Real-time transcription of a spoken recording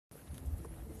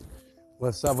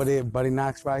What's up with it? Buddy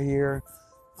Knox right here.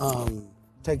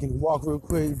 Taking a walk real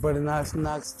quick. Buddy Knox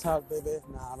talk, baby.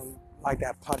 Nah, I don't like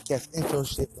that podcast intro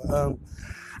shit. But I'm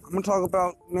gonna talk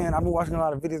about, man, I've been watching a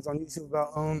lot of videos on YouTube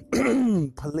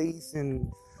about police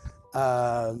and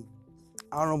I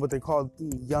don't know what they call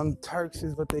Young Turks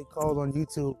is what they called on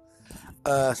YouTube.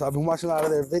 So I've been watching a lot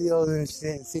of their videos and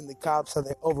shit and seeing the cops how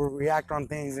they overreact on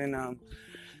things. And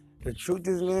the truth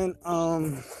is, man,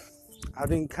 I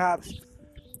think cops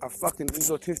are fucking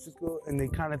egotistical and they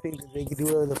kind of think that they can do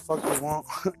whatever the fuck they want.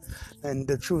 And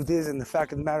the truth is, and the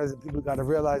fact of the matter is that people got to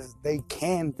realize is they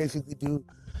can basically do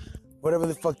whatever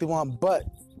the fuck they want. But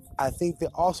I think that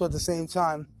also at the same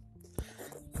time,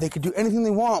 they could do anything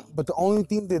they want, but the only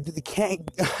thing that they can't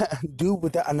do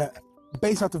with that, and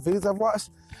based off the videos I've watched,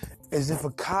 is if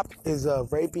a cop is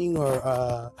raping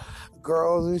or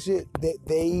girls and shit,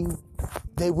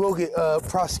 they will get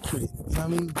prosecuted. You know what I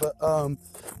mean? But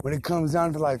when it comes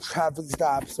down to like traffic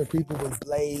stops or people with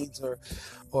blades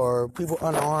or people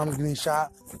unarmed getting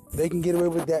shot, they can get away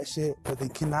with that shit, but they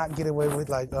cannot get away with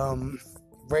like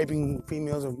raping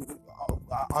females or.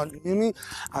 You know what I mean?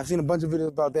 I've seen a bunch of videos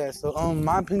about that. So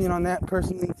my opinion on that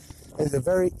personally is they're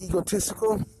very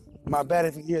egotistical. My bad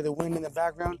if you hear the wind in the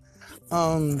background.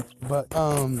 But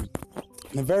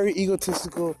they're very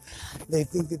egotistical. They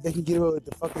think that they can get away with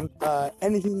the fucking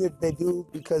anything that they do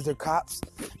because they're cops.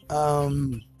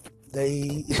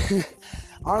 They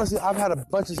honestly, I've had a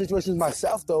bunch of situations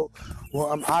myself though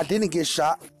where I didn't get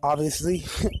shot, obviously,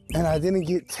 and I didn't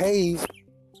get tased.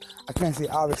 I can't say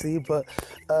obviously, but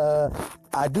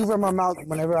I do run my mouth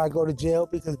whenever I go to jail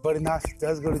because Buddy Knox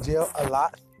does go to jail a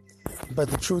lot. But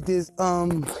the truth is,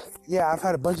 yeah, I've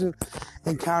had a bunch of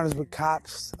encounters with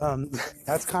cops.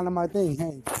 That's kind of my thing.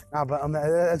 Hey, but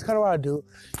that's kind of what I do.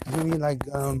 You know what I mean? Like,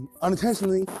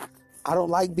 unintentionally, I don't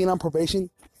like being on probation.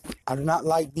 I do not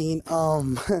like being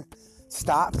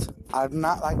stopped. I do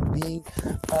not like being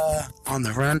on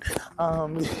the run.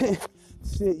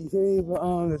 Shit, you feel me?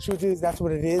 But the truth is, that's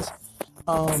what it is.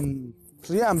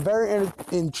 So yeah, I'm very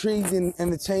intrigued and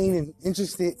entertained and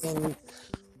interested in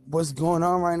what's going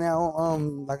on right now.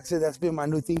 Like I said, that's been my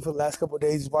new thing for the last couple of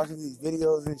days, watching these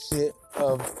videos and shit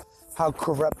of how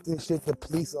corrupt and shit the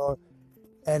police are.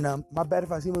 And my bad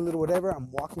if I seem a little whatever.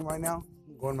 I'm walking right now.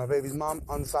 I'm going to my baby's mom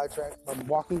on the sidetrack. I'm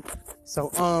walking. So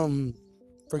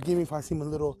forgive me if I seem a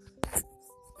little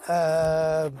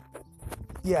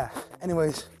yeah.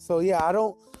 Anyways, so yeah,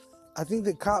 I think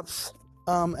the cops,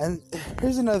 and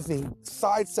here's another thing,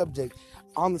 side subject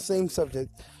on the same subject,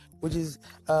 which is,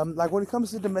 like when it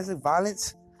comes to domestic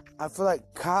violence, I feel like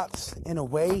cops, in a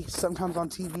way, sometimes on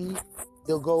TV,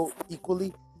 they'll go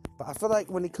equally, but I feel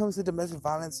like when it comes to domestic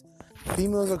violence,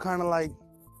 females are kind of like,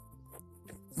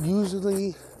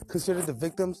 usually considered the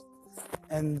victims,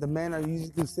 and the men are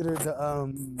usually considered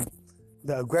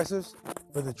the aggressors,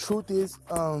 but the truth is,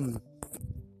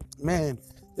 man,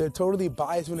 they're totally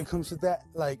biased when it comes to that.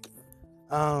 Like,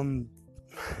 man,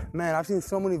 I've seen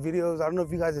so many videos. I don't know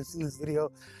if you guys have seen this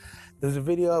video. There's a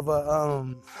video of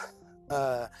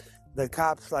the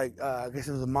cops, like, I guess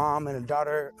it was a mom and a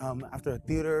daughter, after a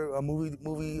theater, a movie,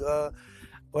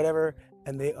 whatever.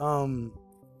 And they,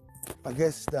 I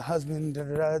guess the husband,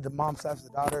 the mom slaps the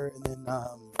daughter, and then,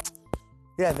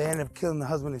 yeah, they end up killing the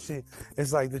husband and shit.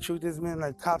 It's like, the truth is, man,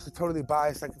 like, cops are totally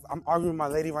biased. Like, if I'm arguing with my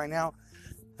lady right now,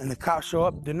 and the cops show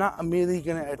up, they're not immediately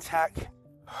gonna attack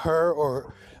her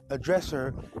or address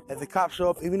her. If the cops show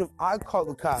up, even if I call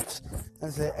the cops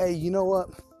and say, hey, you know what,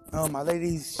 my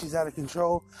lady, she's out of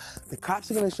control, the cops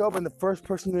are gonna show up and the first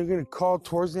person they're gonna call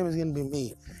towards them is gonna be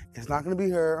me. It's not gonna be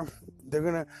her. They're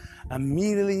gonna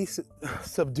immediately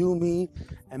subdue me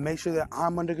and make sure that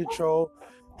I'm under control,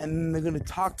 and then they're gonna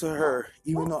talk to her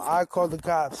even though I called the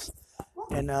cops.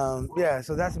 And yeah,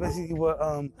 so that's basically what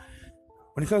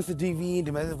when it comes to DV and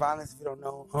domestic violence, if you don't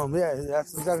know, yeah,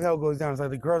 that's exactly how it goes down. It's like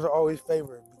the girls are always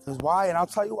favored. Because why? And I'll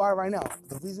tell you why right now.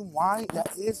 The reason why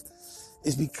that is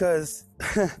because,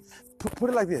 put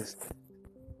it like this.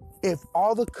 If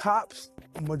all the cops,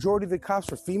 majority of the cops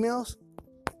were females,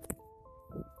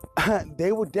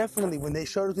 they would definitely, when they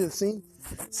showed up to the scene,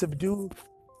 subdue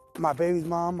my baby's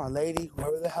mom, my lady,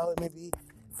 whoever the hell it may be.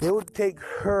 They would take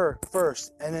her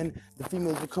first, and then the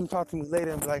females would come talk to me later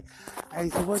and be like, hey,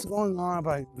 so what's going on? I'm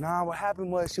like, nah, what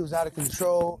happened was she was out of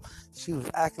control. She was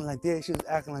acting like this. She was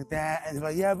acting like that. And they're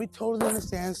like, yeah, we totally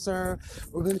understand, sir.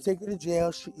 We're going to take her to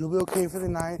jail. You'll be okay for the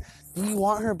night. Do you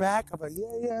want her back? I'm like,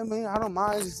 yeah, man, I don't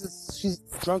mind. She's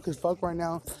drunk as fuck right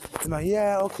now. I'm like,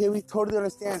 yeah, okay, we totally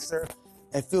understand, sir.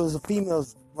 It feels the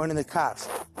females running the cops.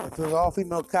 It feels all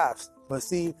female cops. But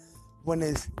see, when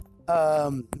it's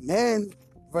men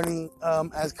running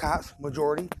as cops,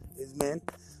 majority is men,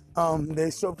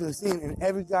 They show up to the scene, and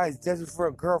every guy is desperate for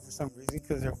a girl for some reason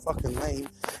because they're fucking lame.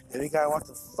 Every guy wants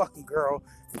a fucking girl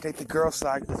and take the girl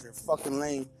side because they're fucking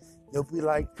lame. They'll be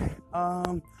like,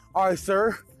 all right,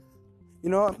 sir. You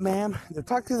know what, ma'am? They'll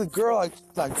talk to the girl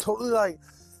like totally like,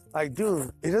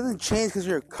 dude, it doesn't change because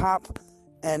you're a cop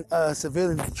and a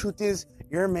civilian. The truth is,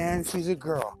 you're a man, she's a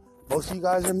girl. Most of you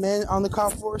guys are men on the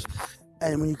cop force,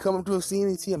 and when you come up to a scene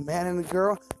and you see a man and a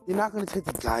girl, you're not going to take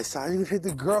the guy's side, you're going to take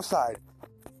the girl's side.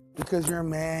 Because you're a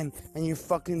man and you're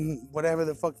fucking whatever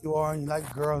the fuck you are and you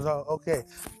like girls, okay.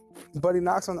 Buddy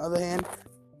Knox, on the other hand,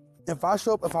 if I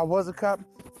was a cop,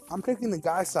 I'm taking the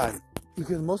guy's side.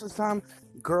 Because most of the time,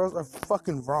 girls are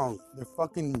fucking wrong. They're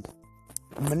fucking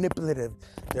manipulative.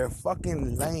 They're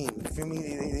fucking lame. You feel me?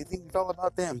 They think it's all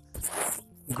about them.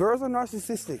 Girls are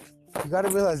narcissistic. You gotta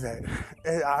realize that.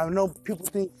 I know people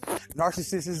think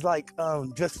narcissist is like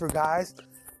just for guys.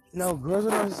 No, girls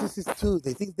are narcissists too.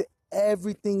 They think that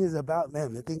everything is about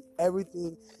them. They think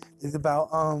everything is about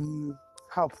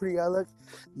how pretty I look.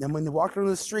 And then when they walk down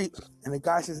the street and the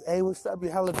guy says, "Hey, what's up? You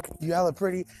hella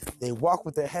pretty," they walk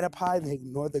with their head up high and they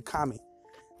ignore the comment.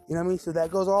 You know what I mean? So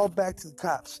that goes all back to the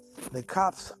cops. The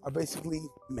cops are basically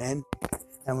men,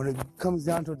 and when it comes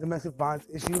down to a domestic violence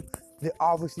issue, they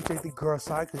obviously take the girl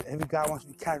side because every guy wants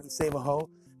to be Captain Save a Hoe,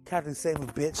 Captain Save a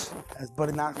Bitch, as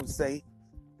Buddy Knox would say.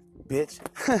 Bitch.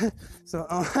 So,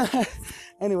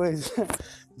 anyways,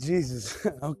 Jesus.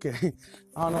 Okay.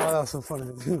 I don't know what else so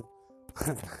funny to do.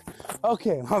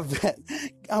 Okay, my bad.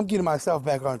 I'm getting myself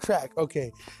back on track.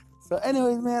 Okay. So,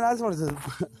 anyways, man, I just wanted to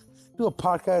do a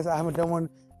podcast. I haven't done one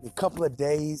in a couple of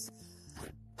days.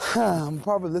 I'm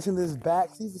probably listening to this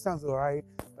back, see if it sounds alright.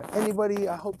 But anybody,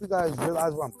 I hope you guys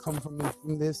realize where I'm coming from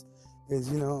this. Is,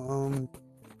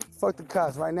 fuck the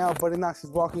cops. Right now, Buddy Knox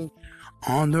is walking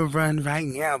on the run right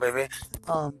now, baby.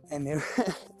 And if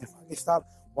I get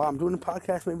stopped while I'm doing the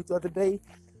podcast, maybe throughout the day,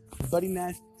 Buddy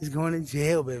Nash is going to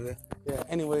jail, baby. Yeah,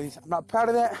 anyways, I'm not proud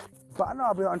of that, but I know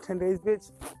I'll be on 10 days,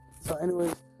 bitch. So,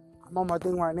 anyways, I'm on my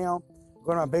thing right now,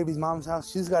 going to my baby's mom's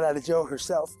house. She's got out of jail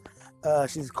herself.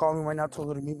 She's calling me right now, told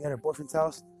her to meet me at her boyfriend's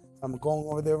house. So I'm going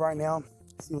over there right now,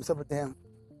 see what's up with them.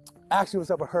 Actually,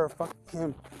 what's up with her? Fuck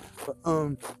him. But,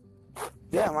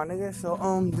 yeah, my nigga. So,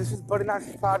 this is Buddy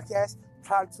Knox's podcast.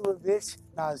 Talk to a bitch.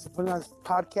 Nah, it's Buddy Knox's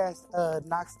podcast.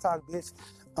 Knox Talk, bitch.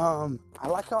 I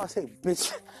like how I say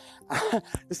bitch,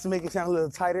 just to make it sound a little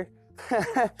tighter.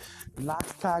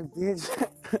 Knox Talk, bitch.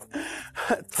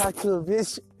 Talk to a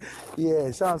bitch. Yeah,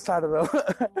 it sounds tighter though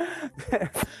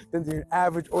than the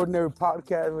average, ordinary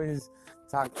podcast, which is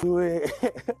talk to it,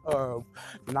 or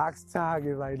Knox Talk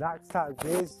is like Knox Talk,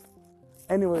 bitch.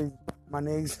 Anyways, my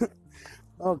niggas.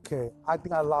 Okay, I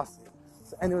think I lost it.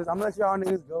 So anyways, I'm gonna let y'all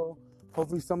niggas go.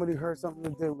 Hopefully somebody heard something to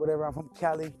do, whatever. I'm from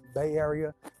Cali, Bay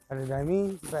Area. You know what I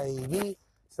mean? Baby.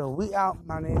 So we out,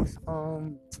 my niggas.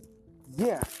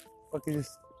 Yeah. Okay,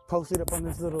 just post it up on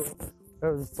this little,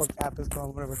 whatever the fuck app is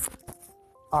called, whatever.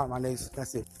 Alright, my niggas.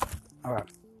 That's it.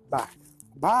 Alright. Bye.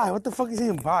 Bye. What the fuck is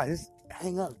saying bye? Just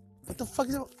hang up. What the fuck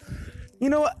is it? You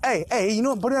know what? Hey, you know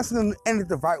what? But that's gonna end it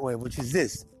the right way, which is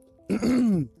this.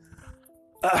 My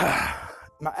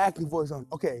acting voice on.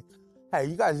 Okay. Hey,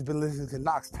 you guys have been listening to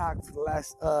Knox Talk for the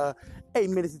last 8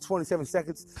 minutes and 27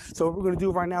 seconds. So what we're gonna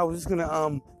do right now is just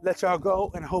gonna let y'all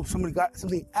go, and I hope somebody got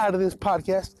something out of this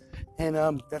podcast. And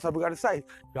that's all we gotta say.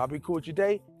 Y'all be cool with your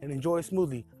day and enjoy it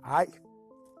smoothly. All right.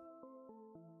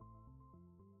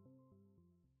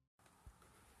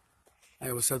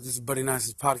 Hey, what's up? This is Buddy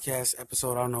Knox's podcast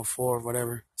episode, I don't know, 4 or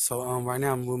whatever. So right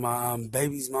now I'm with my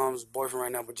baby's mom's boyfriend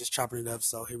right now. We're just chopping it up.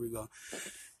 So here we go.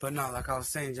 But no, like I was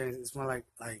saying, James, it's more like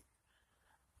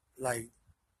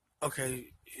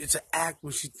okay, it's an act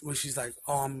when she's like,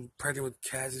 oh, I'm pregnant with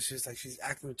Kaz, and she's like, she's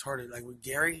acting retarded. Like with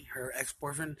Gary, her ex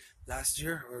boyfriend last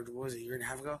year, or what was it, a year and a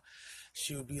half ago,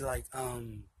 she would be like,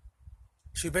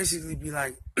 she'd basically be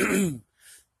like,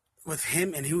 with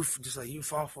him, and he would just like, you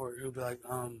fall for it. He would be like,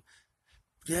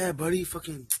 yeah, buddy,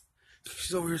 fucking,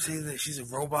 she's over here saying that she's a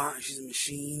robot, she's a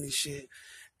machine and shit.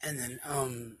 And then,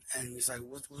 and it's like,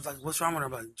 what's wrong with her?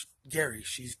 About Gary?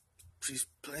 She's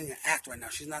playing an act right now.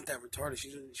 She's not that retarded.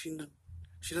 She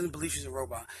doesn't believe she's a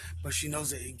robot, but she knows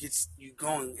that it gets you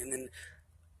going. And then,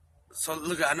 so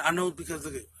look, I know because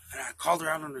look, I called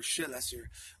her out on her shit last year,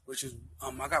 which is,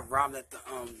 I got robbed at the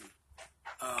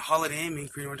Holiday Inn. Me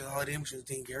and Karina went to the Holiday Inn, which was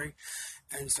dating Gary.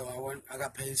 And so I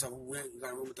got paid, so we went and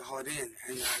got a room at the Holiday Inn.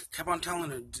 And I kept on telling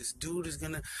her, this dude is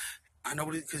gonna, I know,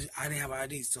 because I didn't have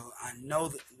ID, so I know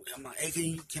that. I'm like,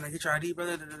 hey, can I get your ID,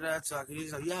 brother? So I can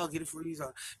use. Like, yeah, I'll get it for you.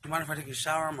 So, you mind if I take a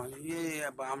shower? I'm like,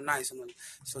 yeah, but I'm nice. I'm like,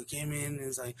 so he came in and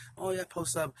it's like, oh yeah,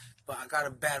 post up, but I got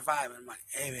a bad vibe. And I'm like,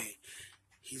 hey, man,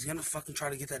 he's gonna fucking try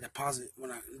to get that deposit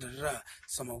when I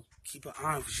So I'm gonna keep an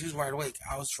eye on her. She was wide awake.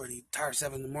 I was ready, tired,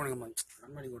 7 in the morning. I'm like,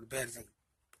 I'm ready to go to bed. It's like,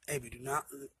 hey, but do not.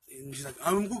 And she's like,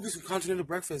 I'm gonna go get some continental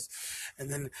breakfast. And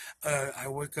then I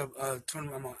wake up, I'm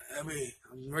like, hey, man,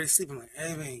 I'm ready to sleep. I'm like,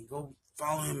 hey, man, go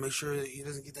follow him, make sure that he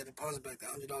doesn't get that deposit back, that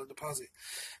 $100 deposit.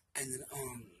 And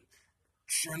then,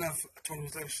 sure enough, 20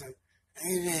 minutes later, she's like,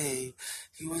 hey, man,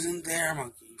 he wasn't there. I'm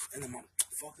like, and I'm like,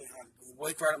 fucking, I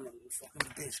wake right up, I'm like,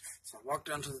 fucking bitch. So I walk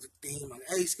down to the thing, I'm like,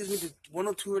 hey, excuse me, did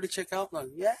 102 ready to check out? I'm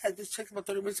like, yeah, I just checked about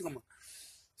 30 minutes ago. I'm like,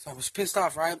 so I was pissed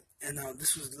off, right? And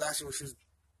this was the last year where she was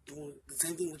doing the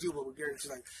same thing with you, but with Gary. She's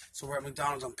like, so we're at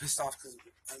McDonald's. I'm pissed off because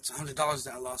it's $100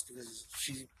 that I lost because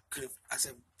she could have. I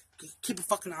said, keep a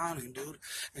fucking eye on him, dude.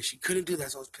 And she couldn't do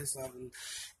that, so I was pissed off.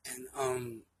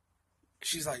 And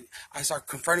she's like, I start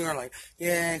confronting her, like,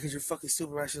 yeah, because you're fucking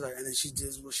stupid, right? She's like, and then she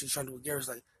did what she was trying to do with Gary. She's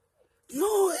like,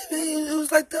 no, it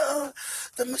was like the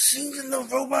machines and the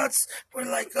robots were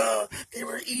like they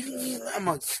were eating me. I'm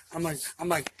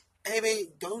like, hey man,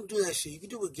 don't do that shit. You can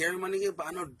do it with Gary, my nigga, but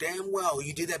I know damn well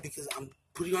you did that because I'm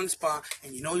putting you on the spot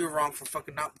and you know you're wrong for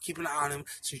fucking not keeping an eye on him.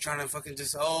 So you're trying to fucking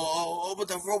just but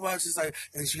the robots is like,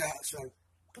 and she's like,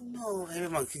 but no, hey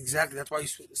man, exactly. That's why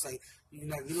it's like you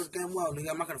know damn well,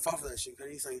 nigga, I'm not gonna fall for that shit. Cause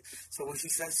he's like, so when she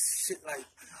says shit like,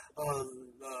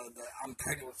 I'm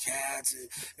pregnant with cats,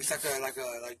 it's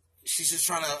like she's just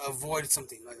trying to avoid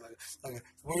something. Like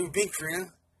where you been,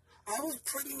 Karina? I was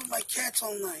pregnant with my cats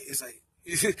all night. It's like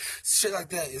shit like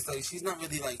that. It's like she's not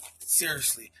really like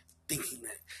seriously thinking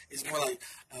that. It's more like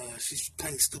she's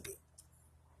playing stupid.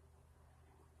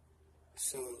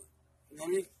 So, you know what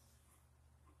I mean?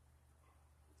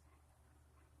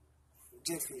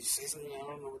 Jeff, can you say something? I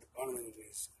don't know what the bottom language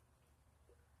is.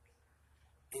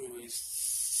 Anyways,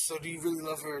 so do you really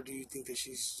love her, or do you think that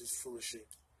she's just full of shit?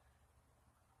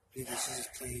 Do you think she's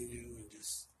just playing you and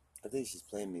just? I think she's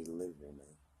playing me to live here,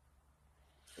 man.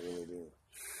 I really do.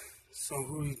 So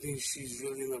who do you think she's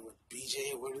really in love with?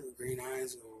 BJ, or what is it, Green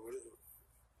Eyes, or what is it?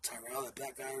 Tyrell, that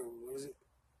black guy, or what is it?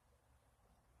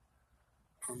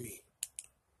 Or me?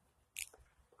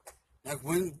 Like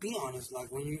when, be honest,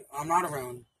 like when I'm not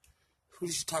around, who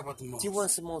does she talk about the most? Do you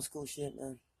want some old school shit,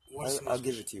 man? I'll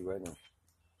give it to you right now.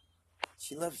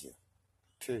 She loves you.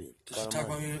 Period. Does she talk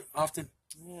about me often?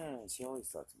 Yeah, she always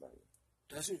talks about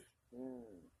you. Does she? Yeah.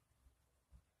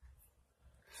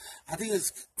 I think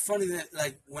it's funny that,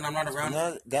 like, when I'm not around...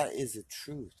 That is the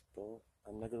truth, bro.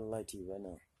 I'm not going to lie to you right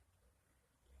now.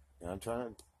 And I'm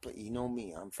trying to... But you know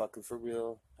me. I'm fucking for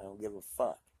real. I don't give a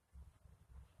fuck.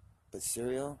 But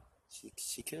Serial,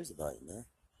 she cares about you, man.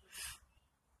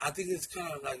 I think it's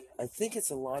kind of like... I think it's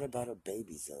a lot about her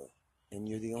babies, though. And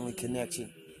you're the only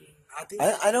connection.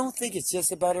 I don't think it's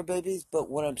just about her babies, but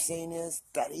what I'm saying is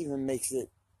that even makes it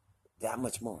that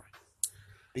much more.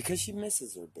 Because she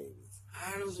misses her babies.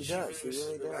 I don't think she does. She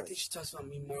really does. I think she talks about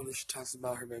me more than she talks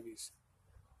about her babies.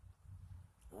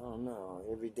 I don't know.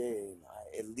 Every day,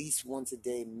 at least once a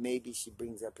day, maybe she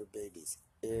brings up her babies.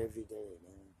 Every day,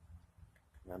 man.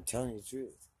 And I'm telling you the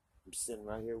truth. I'm sitting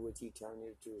right here with you telling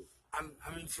you the truth.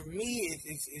 I mean, for me,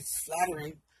 it's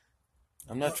flattering.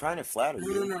 I'm not trying to flatter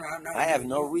you. No. I have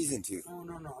no reason to.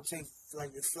 No. I'm saying, like,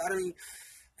 it's flattering,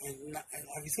 and like,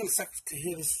 it's going to suck to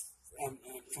hear this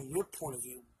from your point of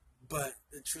view, but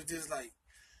the truth is, like,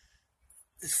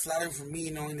 it's flattering for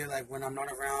me knowing that, like, when I'm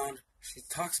not around, she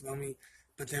talks about me,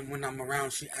 but then when I'm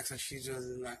around, she acts like she's just,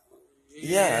 like,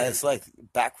 yeah, it's like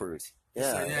backwards.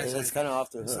 Yeah, it's like, kind of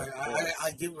off the hook. Like,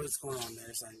 I get what's going on there.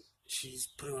 It's like, she's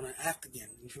putting on an act again.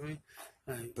 You feel me?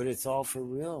 Like, but it's all for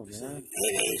real, man. Like,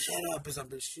 hey, shut up. It's like,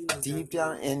 she deep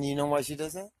down, and you know why she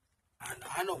does that?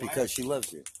 I know why. Because she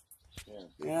loves you.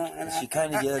 Yeah, and she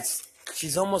kind of gets.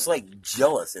 She's almost like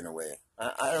jealous in a way.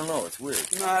 I don't know. It's weird.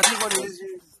 No, I think what it is,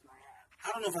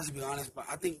 I don't know if I should be honest, but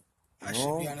I think I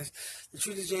should be honest. The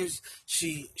truth is, James,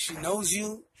 she knows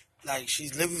you. Like,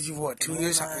 she's lived with you, what, 2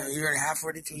 years? A year and a half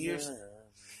already? 2 years? Yeah.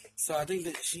 So I think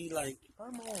that she, like...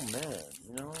 I'm old man,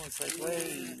 you know? It's like,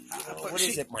 wait, what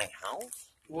is it, my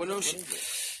house? Well, no,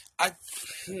 I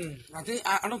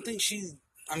don't think she...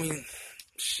 I mean,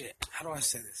 shit, how do I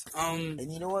say this?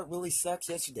 And you know what really sucks?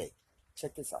 Yesterday,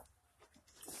 check this out.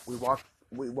 We walk.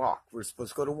 We're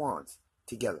supposed to go to Juan's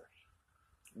together.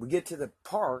 We get to the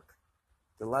park,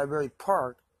 the library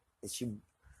park, and she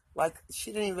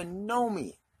didn't even know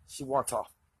me. She walked off.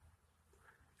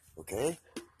 Okay?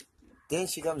 Then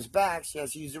she comes back. She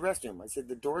has to use the restroom. I said,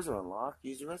 the doors are unlocked.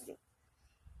 Use the restroom.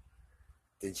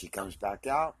 Then she comes back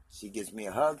out. She gives me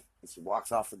a hug, and she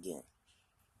walks off again.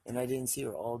 And I didn't see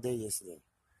her all day yesterday.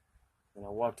 And I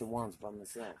walked to Juan's by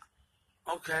myself.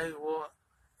 Okay, well,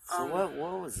 So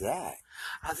what was that?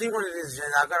 I think what it is, Jay,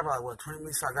 I got about 20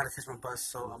 minutes, so I gotta catch my bus,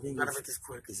 so I'm gonna make this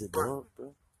quick. Is it dope,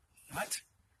 bro? What?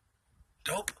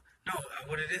 Dope? No,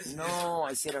 what it is? No,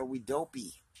 I said, are we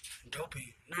dopey?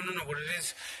 Dopey? No. What it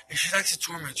is she likes to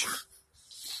torment you.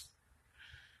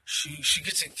 She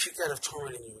gets a kick out of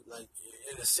tormenting you, like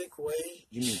in a sick way.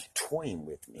 You mean toying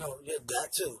with me? No, yeah, that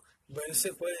too. But in a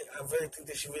sick way, I really think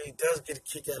that she really does get a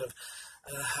kick out of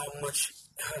how much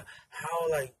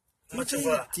of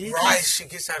a rise she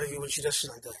gets out of you when she does shit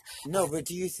like that. No, but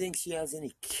do you think she has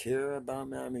any care about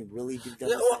me? I mean, really deep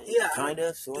down? Kind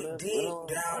of, sort of? Deep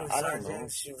down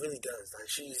inside, she really does. Like,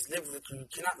 she's lived with you. You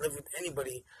cannot live with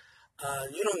anybody.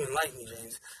 You don't even like me,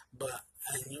 James,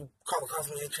 and you call the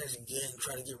cops on me chance again,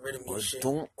 try to get rid of me and shit.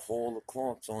 Don't call the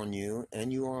cops on you,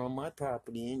 and you are on my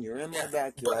property, and you're in my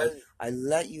backyard. I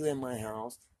let you in my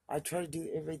house. I try to do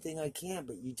everything I can,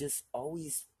 but you just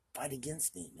always fight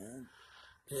against me, man.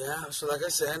 Yeah, so like I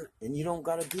said... And you don't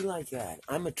gotta be like that.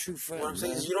 I'm a true friend, What I'm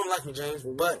saying is you don't like me, James,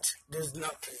 but there's no...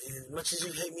 As much as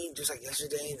you hate me, just like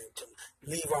yesterday, and to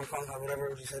leave where I'm calling,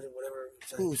 whatever you said, whatever...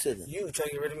 Who said that? You tried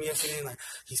to get rid of me yesterday, and like,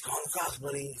 he's calling the cops,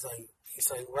 buddy. It's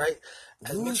like, right?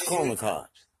 Who's calling the cops?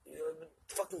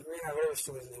 Fucking Green, whatever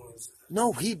stupid his name was.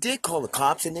 No, he did call the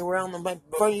cops, and they were out in my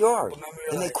front yard.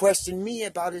 And they questioned me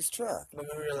about his truck.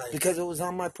 Because it was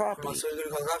on my property. So you're going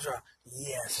to call the cops, right?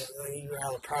 Yes. You were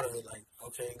hella proud of it. Like,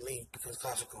 okay, leave because the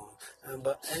cops are calling.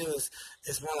 But anyways,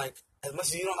 it's more like, as much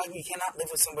as you don't like me, you cannot live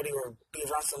with somebody or be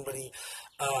around somebody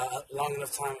long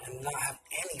enough time and not have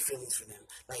any feelings for them.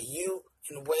 Like, you,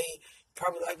 in a way,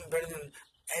 probably like me better than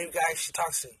any guy she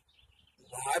talks to.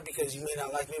 Why? Because you may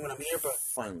not like me when I'm here, but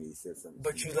finally you said something.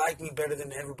 But you like me better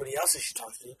than everybody else that she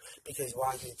talks to. Because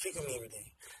why? You kick me every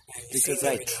day. Because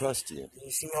I trust you. You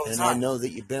see me all the time. And I know that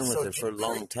you've been with her for a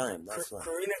long time. That's why.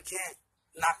 Karina can't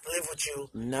not live with you.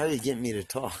 Now you're getting me to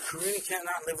talk. Karina can't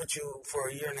not live with you for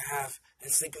a year and a half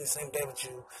and sleep in the same bed with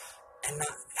you and not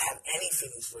have any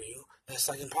feelings for you. It's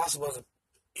like impossible as a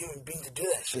human being to do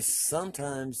that shit. But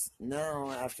sometimes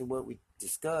now, after what we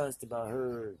discussed about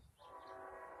her,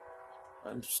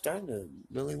 I'm starting to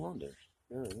really wonder.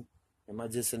 Really, am I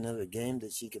just another game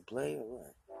that she could play, or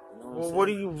what? You know what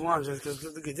do you want? Because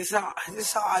this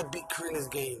is how I beat Karina's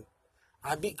game.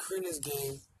 I beat Karina's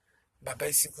game by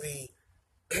basically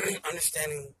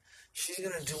understanding she's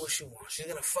gonna do what she wants. She's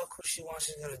gonna fuck who she wants.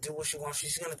 She's gonna do what she wants.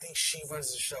 She's gonna think she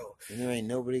runs the show. And there ain't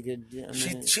nobody good.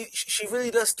 She really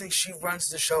does think she runs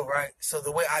the show, right? So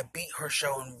the way I beat her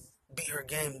show and beat her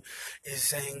game is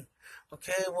saying,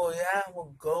 okay, well, yeah,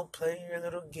 well, go play your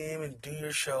little game and do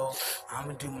your show. I'm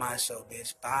going to do my show,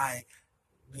 bitch. Bye.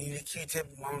 You need a Q-tip.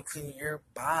 I'm going to clean your ear.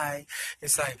 Bye.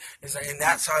 It's like, and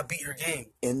that's how I beat her game.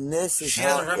 And this is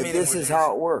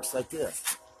how it works, like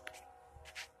this.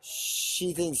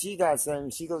 She thinks she got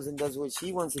something. She goes and does what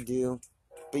she wants to do.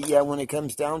 But yeah, when it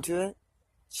comes down to it,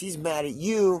 she's mad at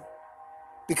you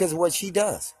because of what she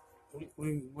does. What do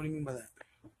you mean by that?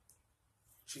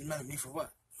 She's mad at me for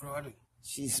what? What do I do?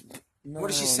 What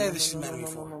did she say that she's mad at me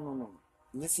for? No.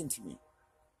 Listen to me.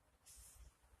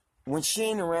 When she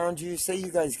ain't around you, say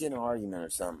you guys get in an argument or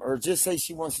something, or just say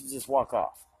she wants to just walk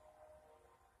off.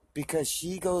 Because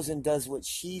she goes and does what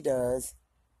she does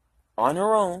on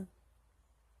her own.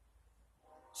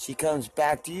 She comes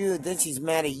back to you, then she's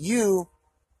mad at you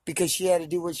because she had to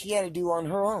do what she had to do on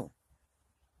her own.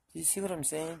 Do you see what I'm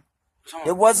saying?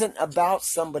 It wasn't about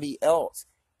somebody else.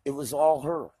 It was all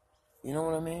her. You know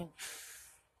what I mean?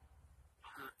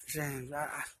 James,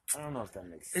 I don't know if that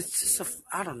makes sense. It's just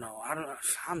I don't know.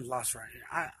 I'm lost right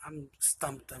here. I'm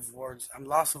stumped of words. I'm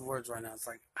lost of words right now. It's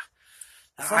like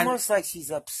it's almost like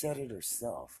she's upset at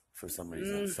herself for some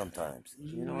reason. Sometimes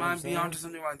you know, might be onto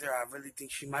something right there. I really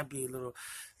think she might be a little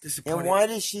disappointed. And why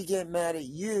does she get mad at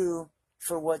you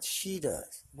for what she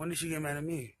does? When did she get mad at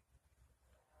me?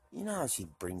 You know how she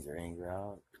brings her anger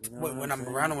out. You know when I'm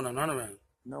around or when I'm not around?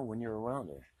 No, when you're around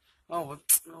her. Oh,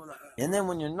 and then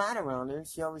when you're not around her,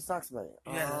 she always talks about it.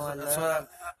 Yeah,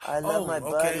 I love my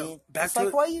buddy. It's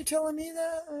like, why are you telling me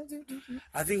that?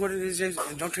 I think what it is, James,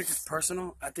 and don't take this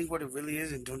personal. I think what it really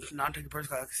is, and don't not take it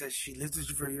personal. Like I said, she lived with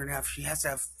you for a year and a half. She has to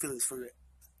have feelings for it.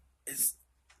 It's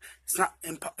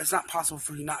not possible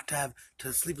for you not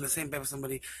to sleep in the same bed with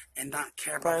somebody and not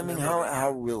care about. But I mean,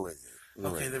 how real is it?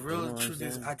 Okay, the real truth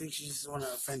is, I think she just want to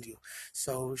offend you.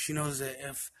 So she knows that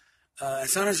if.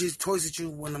 Sometimes she toys with you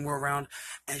when we're around,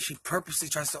 and she purposely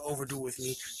tries to overdo with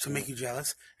me to make you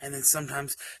jealous. And then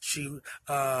sometimes she...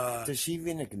 Does she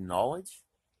even acknowledge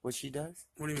what she does?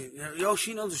 What do you mean? Yo,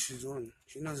 she knows what she's doing.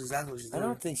 She knows exactly what she's doing. I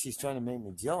don't think she's trying to make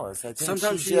me jealous. I think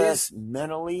sometimes she just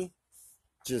mentally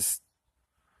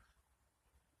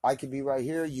I could be right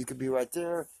here, you could be right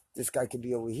there. This guy could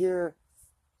be over here.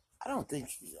 I don't think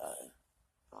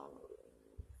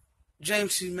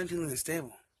James, she's mentally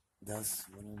unstable. that's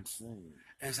what I'm saying.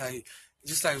 And it's like,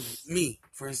 just like me,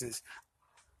 for instance,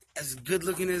 as good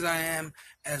looking as I am,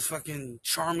 as fucking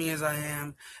charming as I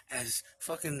am, as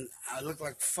fucking, I look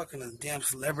like fucking a damn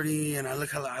celebrity, and I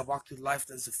look how I walk through life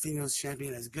as a females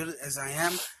champion, as good as I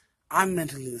am, I'm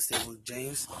mentally unstable,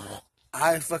 James.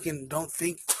 I fucking don't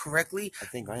think correctly. I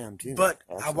think I am too. But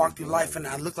I walk through life and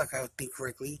I look like I think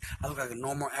correctly. I look like a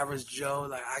normal average Joe.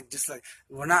 Like I just like,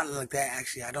 well, not like that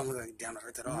actually. I don't look like down to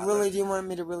earth at all. Really, do you want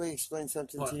me to really explain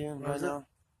something to you What right now?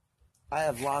 I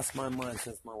have lost my mind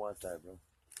since my wife died, bro.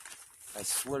 I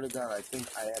swear to God, I think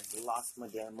I have lost my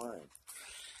damn mind.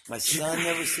 My son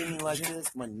never seen me like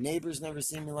this. My neighbors never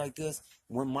seen me like this.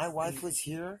 When my wife was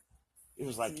here, it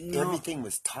was like everything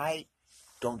was tight.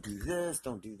 Don't do this,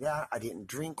 don't do that. I didn't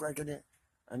drink like I did.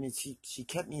 I mean, she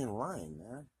kept me in line,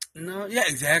 man. No, yeah,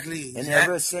 exactly. And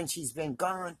ever since she's been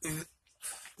gone.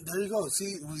 There you go.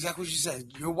 See, exactly what you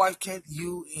said. Your wife kept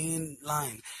you in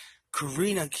line.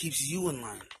 Karina keeps you in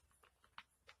line.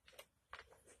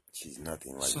 She's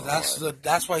nothing like so my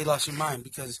that's why you lost your mind,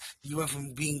 because you went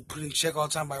from being put in check all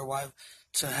the time by your wife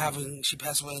to having she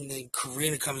passed away, and then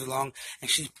Karina comes along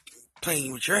and she's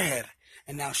playing with your head.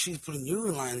 And now she's putting you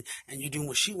in line, and you're doing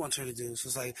what she wants her to do. So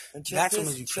it's like, that's what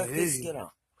makes you crazy. Get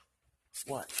out.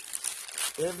 What?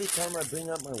 Every time I bring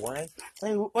up my wife,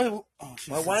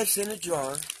 my wife's in a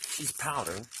jar. She's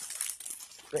powder.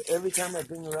 But every time I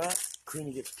bring her up,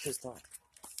 Karina gets pissed off.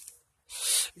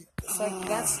 It's like,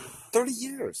 that's 30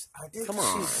 years. I think Come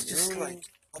on. She's just like,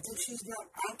 I think she's not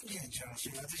out to get jealous.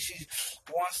 I think she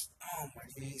wants, oh my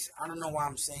days. I don't know why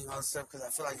I'm saying all this stuff, because I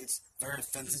feel like it's very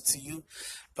offensive to you.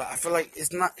 But I feel like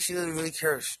it's not, she doesn't really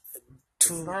care. It's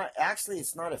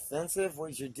not offensive.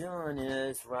 What you're doing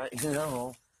is, right,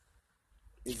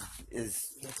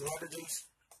 is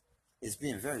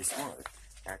being very smart,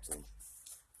 actually.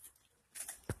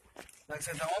 Like I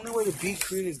said, the only way to beat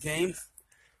Karina's game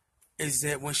is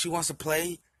that when she wants to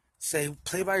play, say,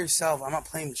 play by yourself. I'm not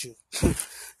playing with you.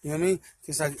 You know what I mean?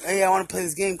 It's like, hey, I want to play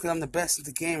this game because I'm the best at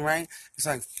the game, right? It's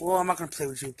like, well, I'm not going to play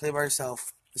with you. Play by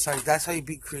yourself. It's like, that's how you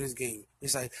beat Karina's game.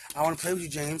 It's like, I want to play with you,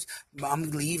 James, but I'm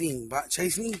leaving. But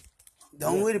chase me. The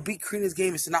only way to beat Karina's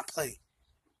game is to not play.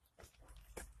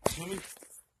 You know what I mean?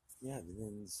 Yeah, but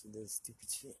then she does stupid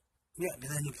shit. Yeah, but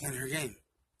then you're playing her game.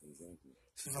 Exactly.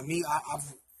 So for me,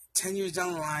 I've 10 years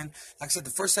down the line, like I said,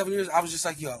 the first 7 years, I was just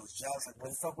like, yo, I was jealous. Like, what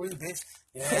the fuck were you, bitch?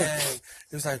 Yeah.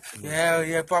 It was like,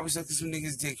 yeah, probably sucking some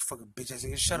niggas' dick. Fucking bitch ass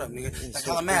nigga. Shut up, nigga. Like,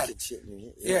 hella mad.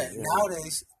 Yeah,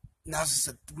 nowadays,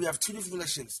 we have two different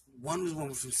relationships. One was when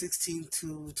we were from 16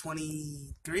 to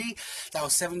 23. That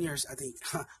was 7 years, I think.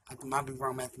 I might be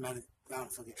wrong mathematically. I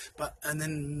don't fucking. But, and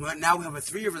then now we have a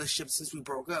 3-year relationship since we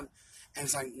broke up. And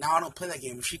it's like, now I don't play that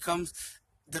game. If she comes,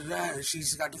 and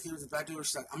she's got the thing with the back door,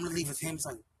 she's like, I'm going to leave with him. It's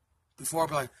like, before I'd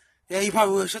be like, yeah, you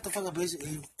probably will. Shut the fuck up, bitch.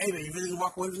 Hey, man, you really gonna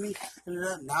walk away from me?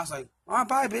 Now it's like, all right,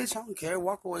 bye, bitch. I don't care.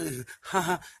 Walk away.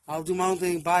 I'll do my own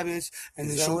thing. Bye, bitch. And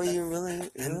then she'll,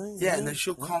 and then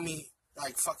she'll call me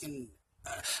like fucking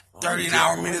 30 an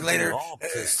hour minute later.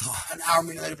 An hour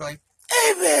minute later, be like,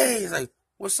 hey, babe. It's like,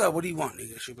 what's up? What do you want,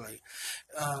 nigga? She'll be like,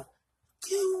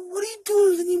 dude, what are you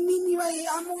doing? Can you meet me right here?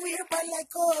 I'm over here by like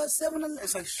 7-Eleven.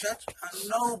 It's like, shut.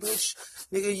 No, bitch.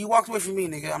 Nigga, you walked away from me,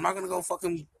 nigga. I'm not gonna go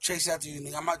fucking chase after you,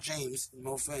 nigga. I'm not James.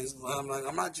 No offense. I'm like,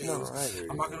 I'm not James. No,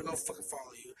 I'm not gonna go fucking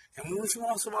follow you. And when she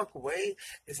wants to walk away,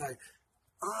 it's like,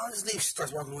 oh, this leave. She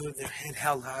starts walking away with her head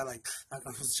held high, like I'm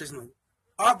supposed to chase her. Like,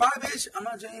 all right, bye, bitch. I'm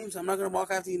not James. I'm not gonna walk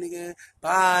after you, nigga.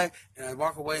 Bye. And I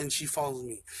walk away, and she follows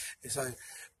me. It's like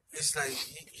I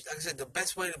said, the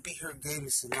best way to beat her game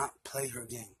is to not play her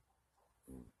game.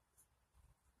 You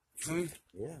feel me?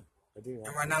 Yeah, I do.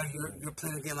 And right now, you're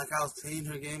playing the game like I was playing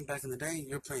her game back in the day.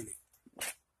 You're playing it.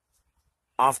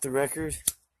 Off the record?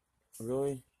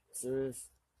 Really? Serious?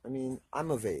 I mean,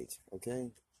 I'm of age,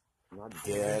 okay? I'm not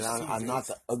dead. I'm not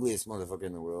the ugliest motherfucker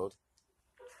in the world.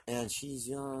 And she's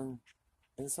young.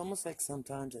 And it's almost like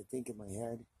sometimes I think in my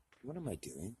head, what am I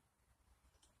doing?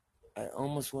 I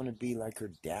almost want to be like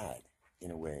her dad,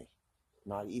 in a way.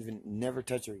 Never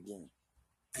touch her again.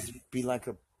 Be like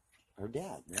her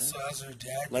dad, man. So as her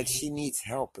dad? Like she needs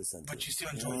help or something. But you still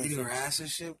enjoy eating her ass and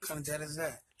shit? What kind of dad is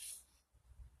that?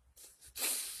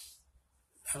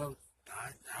 I don't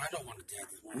want a dad.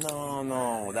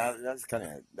 No.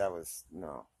 That was,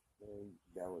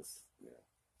 yeah.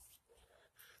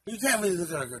 You can't really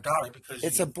look at her daughter because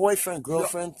it's a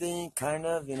boyfriend-girlfriend thing, kind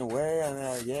of, in a way. I mean,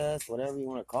 I guess, whatever you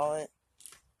want to call it.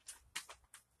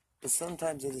 But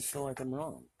sometimes I just feel like I'm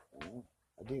wrong. You know?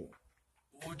 I do.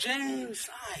 Well, James,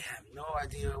 I have no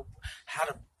idea how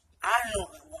to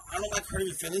I don't like hurting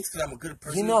your feelings because I'm a good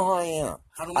person. You know how I am.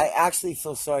 I actually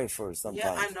feel sorry for her sometimes.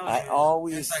 Yeah, I know. I James.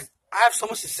 always. It's like I have so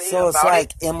much to say So about it's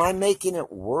like, am I making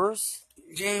it worse?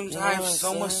 James, You know I have what I'm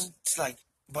so much. saying? It's like,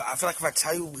 but I feel like if I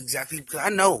tell you exactly, because I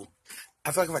know,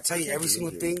 I feel like if I tell you every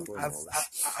single believe you're thing, recording all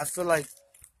this. I feel like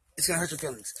it's gonna hurt your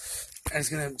feelings, and it's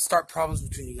gonna start problems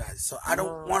between you guys. So I don't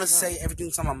No, want to it's not. say everything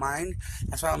that's on my mind.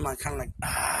 That's why I'm like kind of like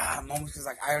I'm almost because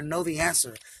like I know the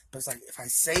answer, but it's like if I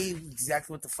say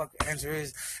exactly what the fuck the answer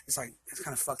is, it's like it's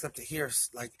kind of fucked up to hear.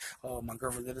 Like, oh, my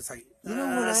girlfriend did. It's like You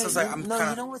know what so it's like I'm kind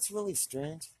you of. know what's really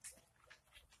strange?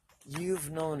 You've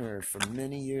known her for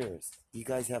many years. You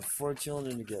guys have 4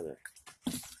 children together.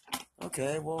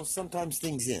 Okay, well, sometimes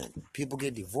things end. People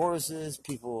get divorces,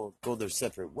 people go their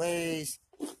separate ways,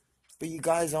 but you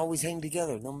guys always hang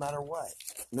together no matter what.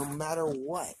 No matter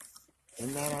what.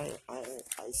 And that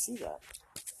I see that.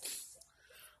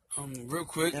 Real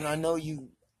quick, And I know you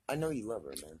love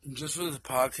her, man. just for this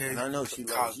podcast, And I know she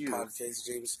loves you. Podcast,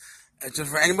 James. And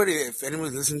just for anybody, if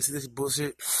anybody's listening to this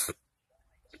bullshit,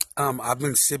 I've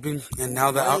been sipping, and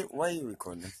now Why are you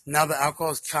recording this? now the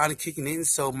alcohol is kind of kicking in,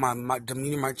 so my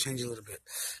demeanor might change a little bit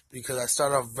because I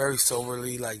started off very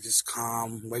soberly, like just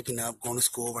calm, waking up, going to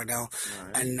school right now,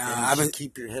 Right. and I've been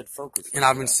keep your head focused. and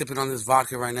I've been sipping on this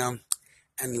vodka right now.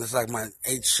 And it's like my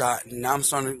 8th shot. And now I'm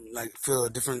starting to like feel a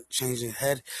different change in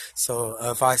head. So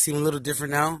if I seem a little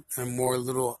different now and more a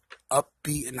little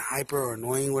upbeat and hyper or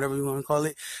annoying, whatever you want to call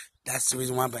it, that's the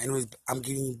reason why. But anyways, I'm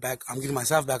getting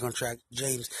myself back on track.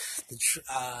 James,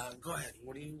 go ahead.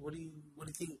 What do you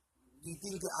think? Do you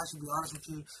think that I should be honest with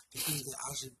you? Do you think that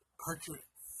I should hurt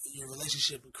your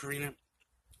relationship with Karina?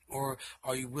 Or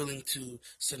are you willing to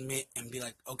submit and be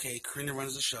like, okay, Karina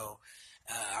runs the show.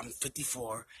 I'm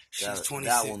 54. She's 26.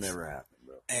 That will never happen,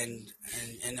 bro.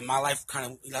 And my life kind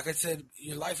of, like I said,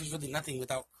 your life is really nothing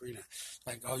without Karina.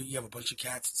 Like, oh, you have a bunch of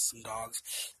cats, some dogs,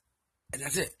 and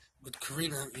that's it. With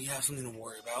Karina, you have something to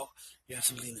worry about. You have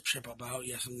something to trip about.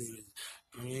 You have something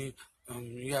to,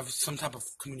 you have some type of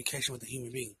communication with a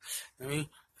human being. I mean,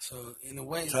 so in a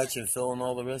way, touch and feel and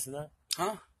all the rest of that.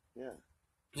 Huh? Yeah.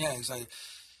 Yeah, it's like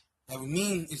with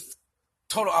me, it's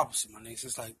total opposite, my nigga.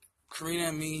 It's like Karina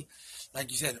and me, like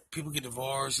you said, people get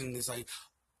divorced, and it's like,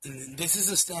 and this is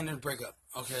a standard breakup,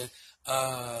 okay?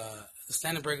 The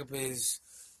standard breakup is,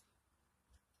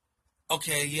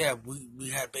 okay, yeah, we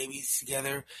had babies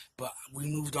together, but we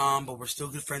moved on, but we're still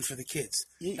good friends for the kids.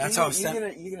 That's how it's you're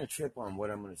gonna trip on what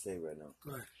I'm gonna say right now.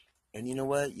 Go ahead. And you know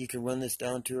what? You can run this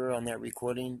down to her on that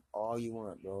recording all you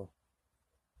want, bro.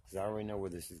 Because I already know where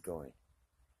this is going.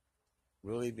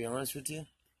 Really, be honest with you?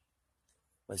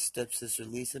 My stepsister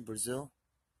Lisa Brazil,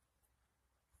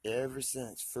 ever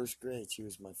since first grade, she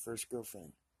was my first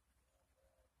girlfriend.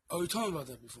 Oh, you told me about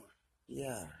that before.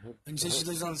 Yeah. And you said she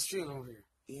lives on the street over here.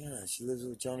 Yeah, she lives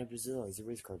with Johnny Brazil. He's a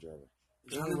race car driver.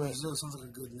 Johnny Brazil sounds like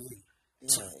a good name.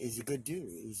 Yeah, he's a good dude.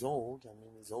 He's old. I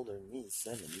mean, he's older than me. He's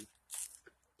 70.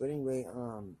 But anyway,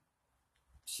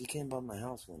 she came by my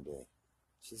house one day.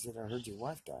 She said, I heard your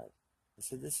wife died. I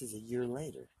said, this is a year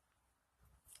later.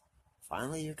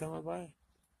 Finally, you're coming by?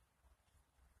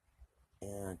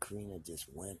 And Karina just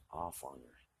went off on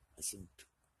her. I said,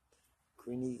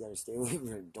 Karina, you gotta stay away from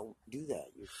her. Don't do that.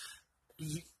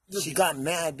 She got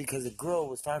mad because a girl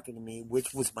was talking to me,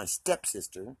 which was my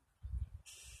stepsister.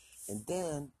 And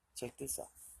then, check this out.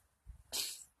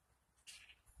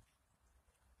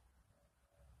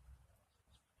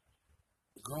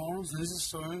 Go on, finish the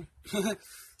story.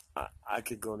 I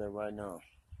could go there right now.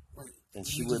 Wait, and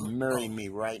she would marry me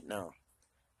right now.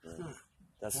 Yeah.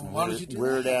 That's some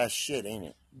weird ass shit, ain't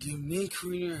it? Give me and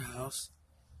Karina your house,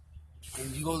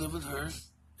 and you go live with her,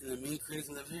 and then me and Karina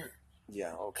can live here.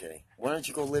 Yeah, okay. Why don't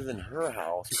you go live in her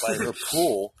house by her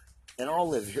pool, and I'll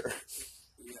live here?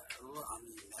 Yeah, well, I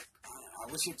mean,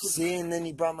 I wish you could. See, and then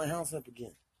you brought my house up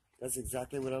again. That's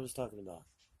exactly what I was talking about.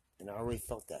 And I already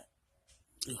felt that.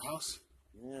 Your house?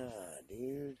 Yeah,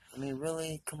 dude. I mean,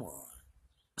 really? Come on.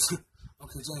 Okay,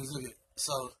 James, look at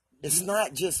so. It's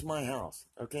not just my house,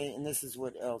 okay? And this is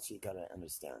what else you gotta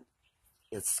understand.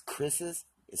 It's Chris's,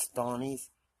 it's Donnie's,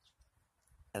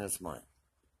 and it's mine.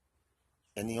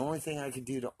 And the only thing I could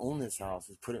do to own this house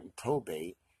is put it in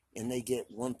probate, and they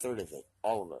get 1/3 of it,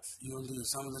 all of us. You want to do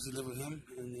someone let you live with him,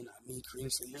 and then me and Karina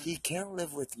stay here? He can't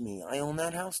live with me. I own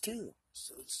that house too.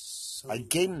 So I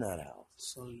gave him that house.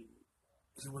 So he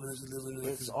want to let you live in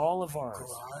it's all of ours.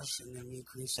 Garage, and then me and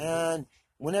Karina stay and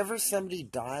whenever somebody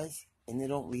dies and they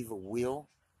don't leave a will,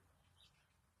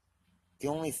 the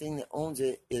only thing that owns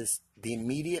it is the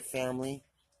immediate family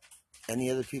and the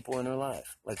other people in her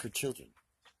life, like her children.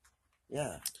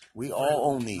 Yeah. We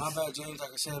all own these. My bad, James.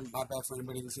 Like I said, my bad for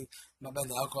anybody listening. My bad,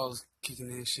 the alcohol is kicking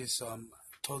in and shit, so I'm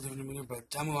totally different than me.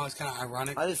 But tell me why it's kind of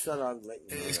ironic. I just thought I'd let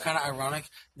you know. It's kind of ironic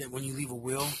that when you leave a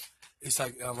will, it's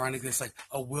like ironic. It's like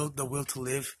the will to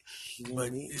live.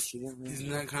 But isn't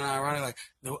that kind of ironic? Like,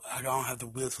 no, I don't have the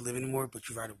will to live anymore, but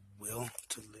you write a will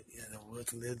to live. Yeah, the will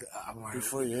to live.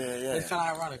 Yeah. It's kind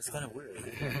of ironic. It's kind of weird.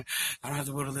 I don't have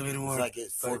the will to live anymore. It's like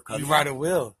it's but you write a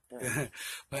will. Yeah.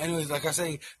 But anyways, like I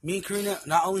say, me and Karina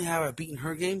not only have I beaten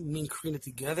her game, me and Karina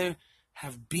together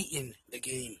have beaten the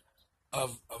game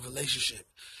of a relationship.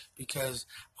 Because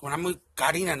when I'm with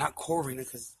Karina, not Corina,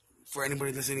 because for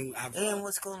anybody listening, and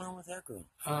what's going on with that girl?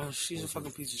 She's a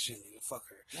fucking piece of shit, nigga. Fuck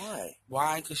her. Why?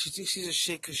 Why? Because she thinks she's a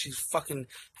shit because she's fucking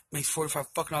makes $45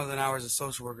 fucking an hour as a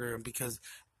social worker, and because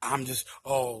I'm just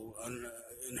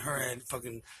in her head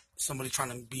fucking somebody trying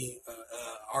to be an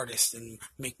artist and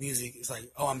make music. It's like,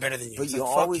 oh, I'm better than you. But it's you like,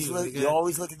 always you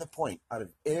always look at the point. Out of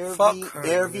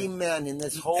every man in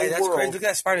this whole that's world. Crazy. Look at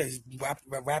that spider. He's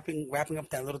wrapping up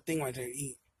that little thing right there to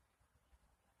eat.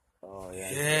 Oh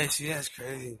yeah. Yeah, see, that's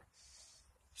crazy.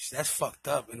 That's fucked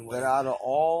up in a way. But out of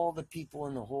all the people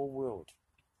in the whole world,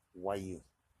 why you?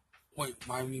 Wait,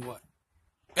 why me what?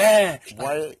 Yeah.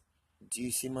 Why? Do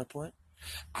you see my point?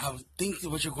 I think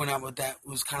what you're going out with that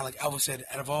was kind of like Elvis said.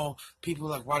 Out of all people,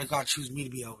 like, why did God choose me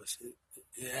to be Elvis?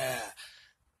 Yeah. Is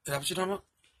that what you're talking about?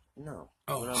 No.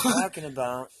 Oh. What I'm talking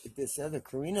about is this other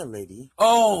Karina lady.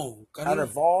 Oh. Out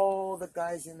of all the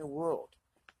guys in the world,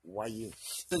 why you?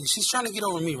 Look, she's trying to get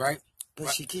over me, right? But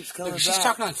right. she keeps coming back. She's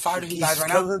talking to like 5 different guys right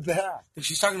now. Back.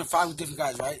 She's talking to 5 different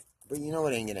guys, right? But you know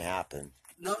what ain't gonna happen.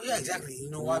 No, yeah, exactly.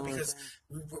 You know why? Because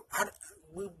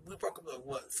we broke up like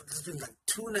what? It's been like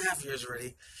 2.5 years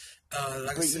already.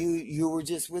 Like but you were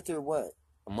just with her what?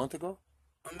 A month ago?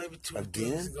 Or maybe 2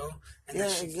 months ago. And yeah,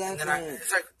 exactly. And then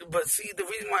it's like, but see, the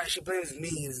reason why she blames me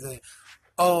is that,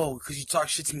 oh, because you talk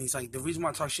shit to me. It's like, the reason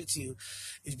why I talk shit to you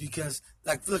is because,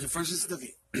 like, look, for instance, look,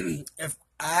 if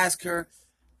I ask her,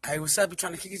 hey, what's up, you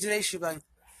trying to kick it today? She'll be like,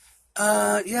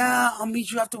 yeah, I'll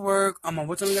meet you after work.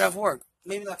 What time you get off work?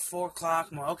 Maybe like 4 o'clock.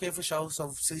 I'm like, okay, for sure.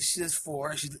 So she says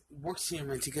 4, and she works here in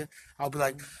Rentica. I'll be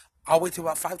like, I'll wait till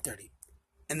about 5:30,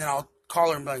 and then I'll call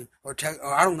her and be like, or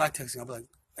I don't like texting. I'll be like,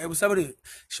 hey, what's up with you?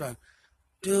 She's like,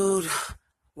 dude,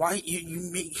 why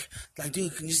you make, like,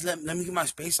 dude, can you just let me get my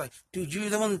space? Like, dude,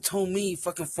 you're the one that told me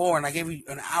fucking 4, and I gave you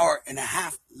an hour and a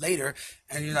half later,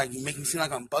 and you're like, you make me seem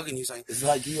like I'm bugging you. It's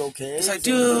like you okay? It's like,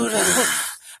 dude,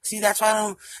 see, that's why I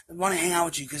don't want to hang out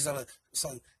with you, because it's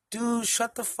like, dude,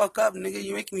 shut the fuck up, nigga.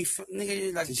 You making me, nigga.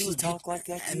 You're like, does dude, she talk like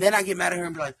that? And then I get mad at her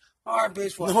and be like, all right,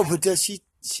 bitch. What? No, but does she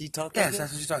talk? Yes, like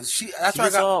that's what she talks. She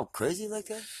gets all crazy like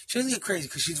that. She doesn't get crazy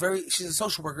because she's a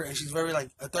social worker and she's very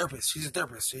like a therapist. She's a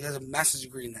therapist. She has a master's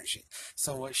degree in that shit.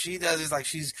 So what she does is like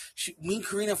me and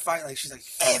Karina fight. Like she's like,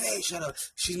 hey man, shut up.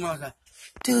 She's more like,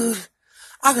 dude,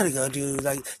 I gotta go, dude.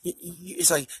 Like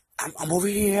it's like. I'm over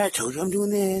here. I told you I'm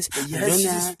doing this. But yeah,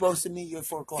 she's supposed to meet you at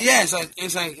 4 o'clock. Yeah, it's like,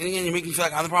 and again, you make me feel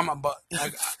like I'm the problem.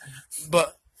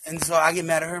 And so I get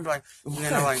mad at her and be like,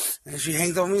 and she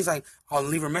hangs up on me. It's like, I'll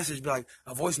leave her a message, be like,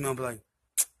 a voicemail, be like,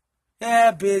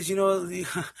 yeah, bitch, you know,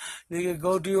 nigga,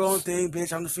 go do your own thing,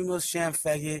 bitch. I'm the female sham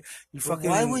faggot. You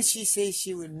fucking. Why would she say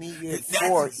she would meet you at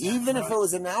 4, even if it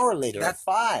was an hour later, at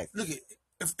 5? Look,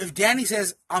 if Danny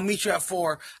says, I'll meet you at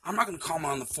 4, I'm not going to call him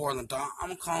on the 4 on the dot. I'm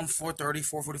going to call him 4:30,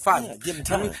 4:45. Yeah, give him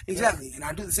time. Exactly. Yeah. And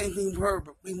I do the same thing with her,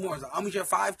 but we more. Like, I'll meet you at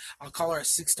 5. I'll call her at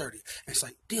 6:30. And it's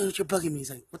like, dude, you're bugging me.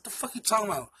 He's like, what the fuck are you talking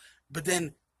about? But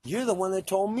then. You're the one that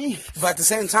told me. But at the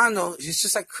same time, though, she's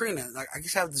just like Karina. Like, I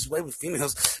guess I have this way with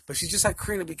females, but she's just like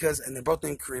Karina and they're both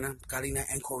named Karina, Karina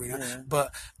and Corina. Yeah.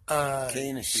 But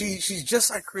she's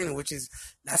just like Karina, which is,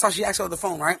 that's how she acts over the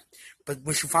phone, right? But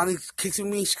when she finally kicks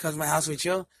with me, she comes to my house with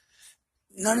chill.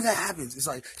 None of that happens. It's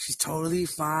like, she's totally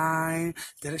fine.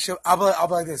 Then I'll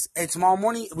be like this. Hey, tomorrow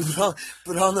morning, we can go.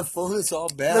 But on the phone, it's all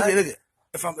bad. Look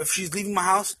at. If she's leaving my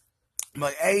house, I'm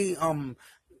like, hey,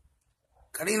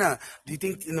 Karina, do you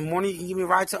think in the morning you can give me a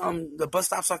ride to the bus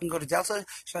stop so I can go to Delta?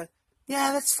 She's like,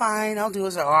 yeah, that's fine. I'll do it.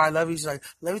 She's like, oh, I love you. She's like,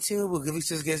 love you too. We'll give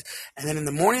each other gifts. And then in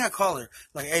the morning, I call her.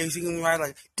 Like, hey, you think you can give me a ride?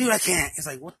 Like, dude, I can't. It's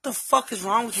like, what the fuck is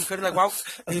wrong with you, Karina? Like, why?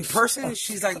 In person,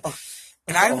 she's like,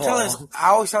 and I didn't tell her.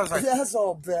 I always tell her, like, that's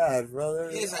all bad,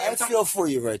 brother. I feel for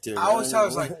you right there. I always tell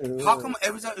her, like, how come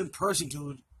every time in person,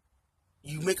 dude,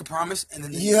 you make a promise, and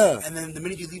then the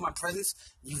minute you leave my presence,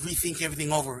 you rethink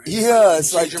everything over.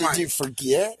 It's like, did you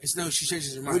forget? She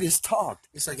changes her mind. We just talked.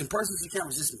 It's like, in person, she can't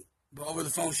resist me. But over the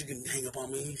phone, she can hang up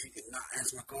on me. She can not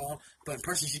answer my call. But in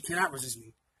person, she cannot resist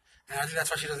me. And I think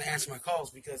that's why she doesn't answer my calls,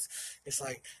 because it's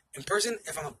like, in person,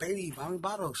 if I'm a baby, mommy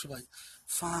bottle, she'll be like,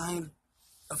 fine.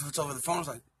 If it's over the phone, it's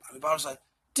like, But I was like,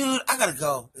 dude, I gotta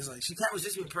go. It's like, she can't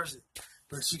resist me in person.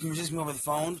 But she can resist me over the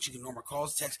phone. She can ignore my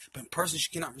calls, text. But in person, she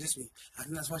cannot resist me. I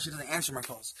think that's why she doesn't answer my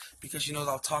calls. Because she knows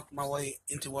I'll talk my way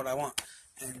into what I want.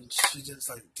 And she just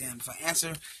like, damn, if I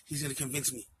answer, he's going to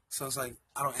convince me. So it's like,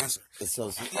 I don't answer. It's so,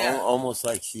 almost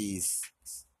like she's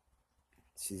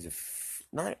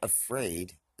not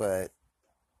afraid, but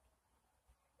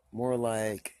more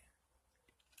like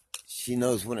she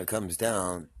knows when it comes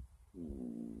down,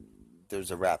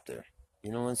 there's a wrap there.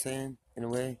 You know what I'm saying? In a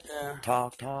way? Yeah.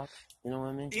 Talk. You know what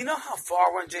I mean? Do you know how far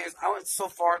I went, James? I went so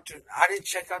far I didn't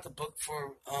check out the book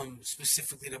for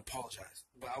specifically to apologize.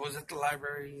 But I was at the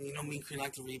library. You know me and Creed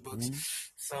like to read books.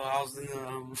 So I was in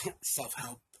the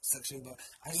self-help section. But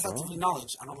I just like to read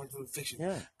knowledge. I don't like to read fiction.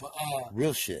 Yeah. But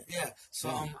real shit. Yeah. So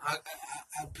I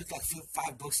picked like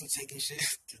 5 books to take and shit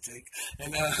to take.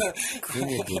 And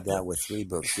Karina did that with 3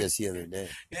 books just the other day.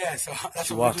 Yeah. So that's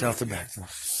she walked out the back.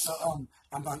 So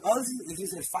I'm like, he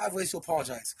said 5 ways to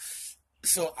apologize.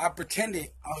 So I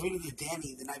pretended I was reading to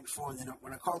Danny the night before, and then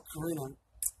when I called Karina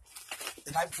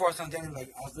the night before, I was telling Danny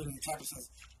like I was reading the chapter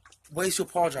says ways to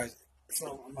apologize.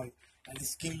 So I'm like, I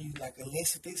just give you like a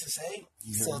list of things to say.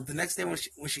 Yeah. So the next day when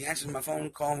she answers my phone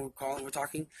call, we're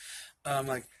talking. I'm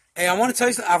like, hey, I want to tell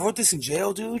you something. I wrote this in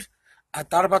jail, dude. I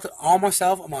thought about it all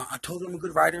myself. I told her I'm a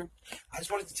good writer. I just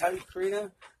wanted to tell you,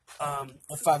 Karina,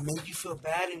 if I made you feel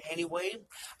bad in any way,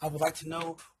 I would like to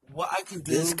know what I can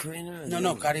do. This Karina?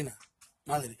 No, Karina.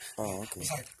 My lady. Oh, okay.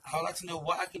 It's like, I would like to know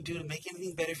what I can do to make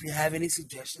anything better if you have any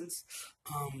suggestions.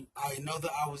 I know that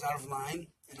I was out of line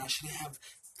and I shouldn't have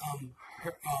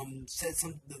said some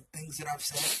of the things that I've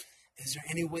said. Is there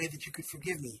any way that you could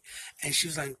forgive me? And she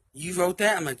was like, you wrote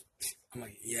that? I'm like,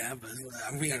 yeah, but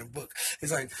I'm reading out a book.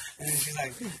 It's like, and then she's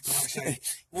like,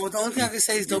 well, the only thing I can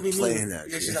say is don't be mean.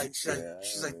 Yeah,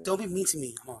 she's like, don't be mean to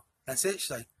me. Come on. That's it.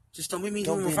 She's like, just don't be mean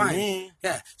to me. We're fine. Mean.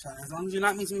 Yeah. So as long as you're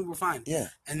not mean to me, we're fine. Yeah.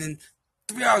 And then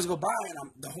 3 hours go by,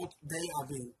 and the whole day I've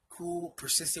been cool,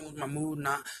 persistent with my mood,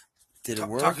 not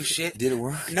talking shit. Did it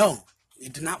work? No,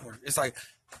 it did not work. It's like,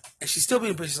 and she's still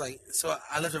being bitch. She's like, so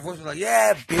I left her voice. Like,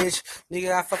 yeah, bitch,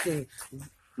 nigga, I fucking.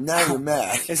 Now you're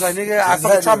mad. It's like, nigga, I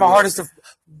fucking tried my hardest to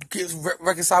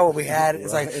reconcile what we had.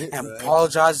 It's like, and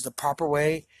apologize the proper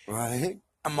way. Right.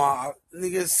 I'm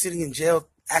nigga sitting in jail,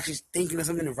 actually thinking of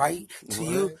something to write to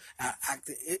you.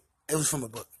 It was from a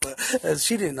book, but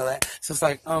she didn't know that. So it's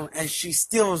like, and she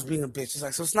still was being a bitch. It's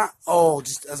like, so it's not,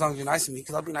 just as long as you're nice to me,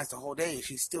 because I'll be nice the whole day. And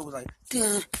she still was like,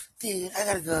 dude, I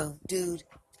gotta go, dude,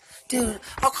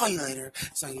 I'll call you later.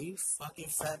 It's like, you fucking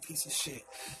fat piece of shit.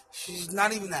 She's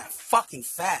not even that fucking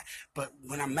fat, but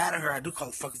when I'm mad at her, I do call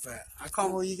her fucking fat. I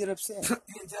call well, you get upset.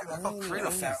 Exactly. I call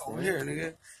Karina fat over here,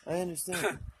 nigga. I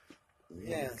understand.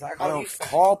 Yeah, it's like, I don't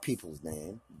call people's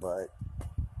name, but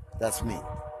that's me.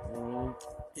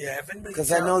 Yeah, if anybody,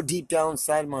 because I know deep down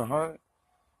inside my heart,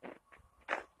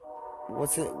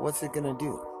 what's it gonna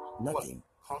do? Nothing.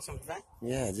 What? Call somebody fat?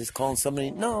 Yeah, just calling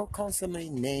somebody. No, calling somebody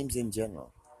names in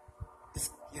general.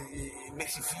 It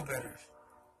makes you feel better.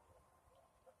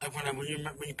 Like when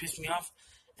you piss me off,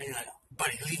 and you're like,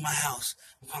 buddy, leave my house.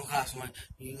 I'm calling cops. I'm like,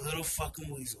 you little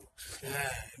fucking weasel. Yeah,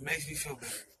 it makes me feel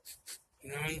better.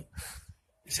 You know what I mean?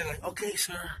 You say like, okay,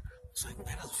 sir. It's like,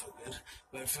 that doesn't feel good.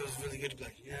 But it feels really good to be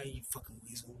like, yeah, you fucking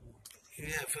weasel. Yeah,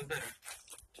 it feels better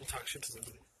to talk shit to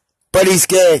somebody. But he's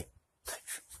gay.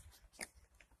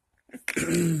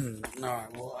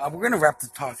 Alright, well, we're going to wrap this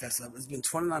podcast up. It's been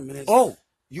 29 minutes. Oh,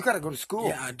 you got to go to school.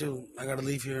 Yeah, I do. I got to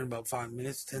leave here in about 5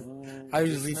 minutes. 10. I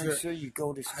usually leave here. Sure you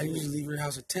go to school. I usually leave your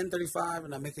house at 10:35,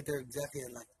 and I make it there exactly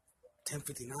at like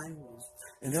 10:59.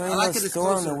 And there ain't no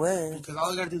store on the way. Because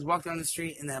all I got to do is walk down the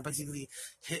street, and then I basically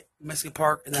hit Mexican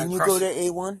Park. And then Can you go to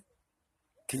A1?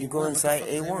 Can you go inside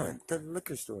A1? The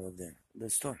liquor store over there. The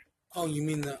store. Oh, you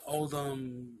mean the old,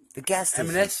 the gas station.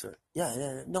 M&S?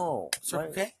 Yeah. No.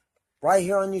 Circle K? Right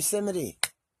here on Yosemite.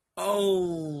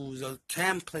 Oh, the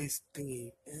cam place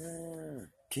thingy. Yeah.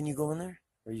 Can you go in there?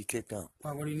 Or are you kicked out?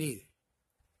 Why, what do you need?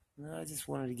 No, I just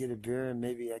wanted to get a beer and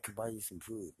maybe I could buy you some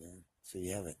food, man. So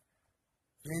you have it.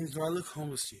 Man, do I look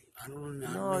homeless to you? I don't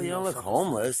know. No, you don't look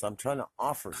homeless. I'm trying to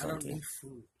offer something. I don't need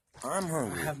food. I'm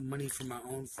hungry. I have money for my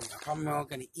own food. I'm probably not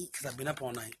going to eat because I've been up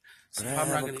all night. So I'm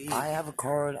probably not going to eat. I have a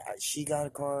card. She got a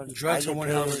card. Drugs are one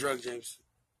hell of a drug, James.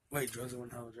 Wait, drugs are one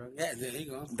hell of a drug? Yeah, there you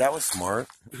go. That was smart.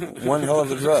 One hell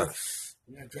of a drug.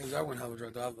 Yeah, drugs are one hell of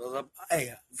a drug.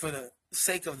 Hey, for the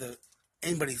sake of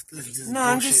anybody listening to this No,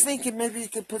 bullshit, I'm just thinking maybe you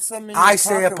could put something in I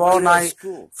stay up all night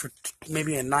for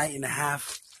maybe a night and a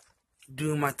half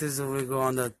doing my thizzle wiggle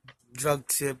on the drug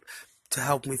tip to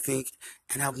help me think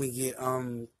and help me get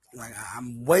Like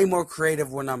I'm way more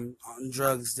creative when I'm on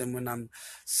drugs than when I'm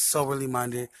soberly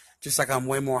minded. Just like I'm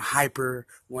way more hyper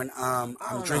when I'm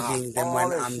drinking than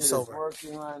when I'm sober. Is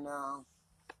working right now.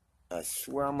 I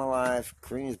swear on my life,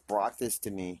 Kareem's brought this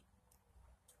to me,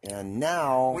 and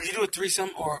now. Would you do a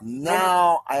threesome or?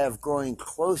 Now I have growing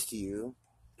close to you.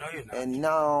 No, you're not. And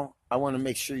now I want to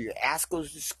make sure your ass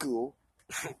goes to school,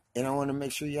 and I want to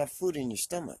make sure you have food in your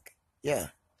stomach. Yeah,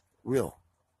 real.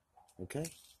 Okay.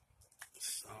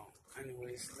 So,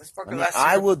 anyways, let's sparkle.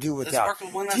 I will do without.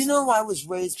 Do you know I was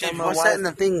raised by my wife? What's that in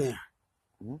the thing there?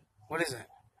 Hmm? What is it?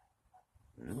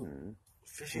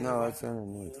 Fishing? No, it's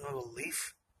underneath. A little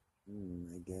leaf.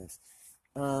 I guess.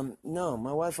 No,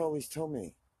 my wife always told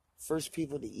me, first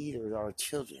people to eat are our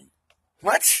children.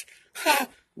 What?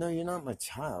 No, you're not my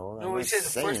child. No, he said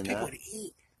the first people to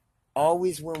eat.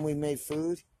 Always when we made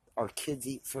food, our kids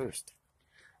eat first.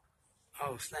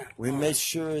 Oh, snap. We made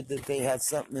sure that they had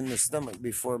something in their stomach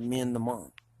before me and the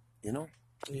mom. You know?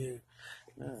 Yeah.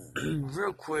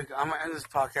 Real quick, I'm going to end this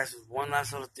podcast with one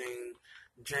last little thing.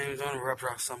 James, don't interrupt or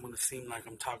I'm going to seem like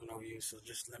I'm talking over you, so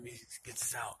just let me get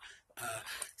this out.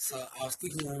 So I was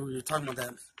thinking when we were talking about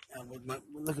that.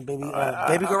 Look at baby.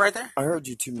 Baby girl right there? I heard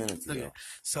you 2 minutes ago. Look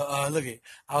so, look at.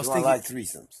 I was thinking. I like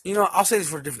threesomes. You know, I'll say this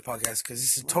for a different podcast because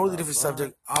it's a totally different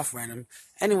subject, off random.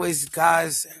 Anyways,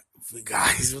 guys,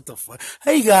 what the fuck?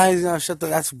 Hey, guys, shut the.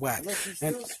 That's whack. Look, he's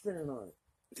still spinning on it.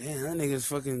 Damn, that nigga's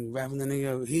fucking rapping the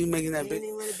nigga. He making that bitch. He ain't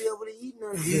even gonna be able to eat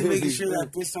nothing. He's making sure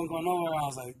that bitch don't go nowhere. I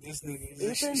was like, this nigga.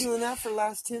 He's been doing that for the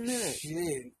last 10 minutes.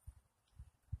 Shit.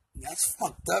 That's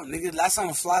fucked up, nigga. Last time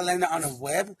a fly landed on a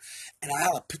web, and I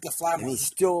had to pick the fly. And he's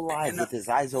still alive with his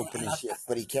eyes open and shit,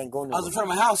 but he can't go nowhere. I was in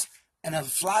front of my house, and a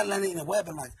fly landed in the web.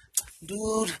 I'm like,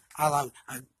 dude, I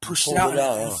pushed it out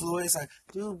and flew away. It's like,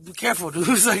 dude, be careful, dude.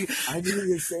 It's like, I do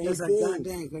the same thing. Like, God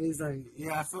dang. And he's like,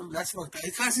 yeah, I feel that's fucked up.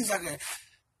 It kind of seems like a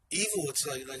evil. It's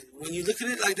like when you look at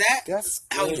it like that, that's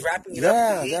how he's wrapping it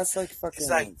up. Yeah, that's like fucking. It's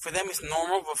like for them it's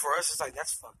normal, but for us it's like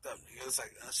that's fucked up, nigga. It's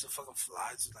like that's a fucking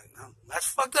fly. It's like no, that's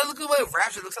fucked up. Look at the way it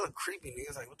wraps. It looks like creepy, nigga.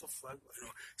 It's like what the fuck, you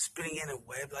know, spinning in a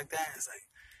web like that. It's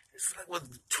like what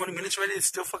 20 minutes already. It's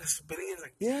still fucking spinning. It's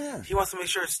like yeah. He wants to make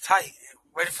sure it's tight,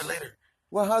 ready for later.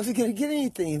 Well, how's he gonna get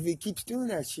anything if he keeps doing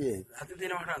that shit? I think they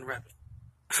know how to unwrap it.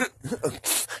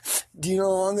 Do you know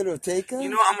how long it'll take him? You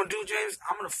know what I'm gonna do, James?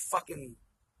 I'm gonna fucking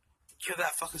kill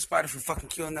that fucking spider for fucking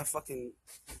killing that fucking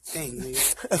thing,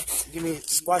 nigga. Give me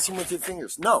squash him with your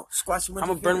fingers. No, squash him with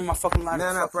your fingers. I'm gonna burn my fucking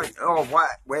lighter. No, right. Oh, what?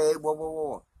 Wait,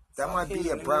 whoa. That might be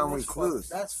a brown recluse.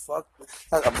 That's fucked.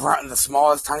 That's a brown, the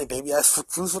smallest tiny baby ass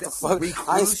recluse. What the fuck? Recluse,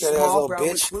 I ain't scared of that little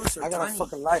bitch. I got a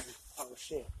fucking lighter. Oh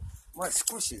shit. What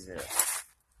squishes there?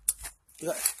 You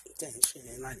got, dang, shit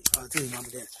ain't lighting. Oh, it's even over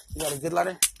there. You got a good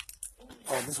lighter?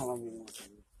 Oh, this one I'm really watching.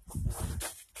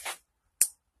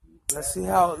 Let's see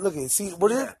how. Look at see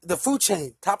what is it? The food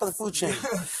chain, top of the food chain.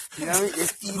 You know what I mean?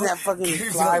 It's eating that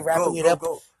fucking fly, wrapping it up,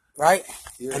 right?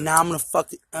 Yeah. And now I'm gonna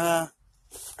fuck it.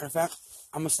 In fact,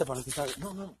 I'm gonna step on it.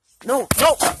 No.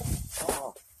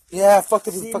 Oh. Yeah, I fucked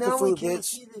up his fucking food,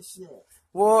 bitch.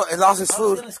 Well, it lost its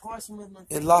food.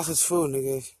 It lost its food,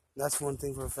 nigga. That's one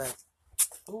thing for a fact.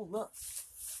 Oh look.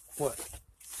 What?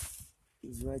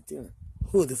 He's right there.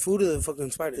 Who? The food or the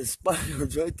fucking spider? The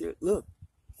spider's right there. Look.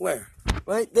 Where?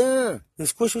 Right there. And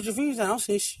squish with your fingers. I don't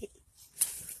see shit.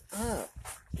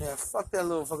 Yeah, fuck that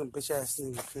little fucking bitch ass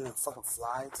thing. You know, fucking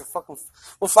fly. It's a fucking.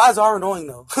 Well, flies are annoying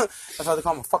though. That's why they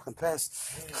call them a fucking pest.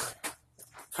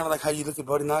 Kind of like how you look at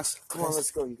Buddy Knox. Come on,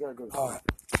 let's go. You gotta go. All right.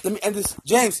 Let me end this.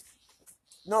 James.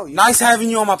 No. Nice having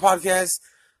you on my podcast.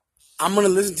 I'm gonna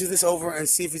listen to this over and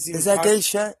see if it's even. Is that gate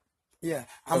shut? Yeah,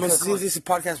 I'm gonna see if this is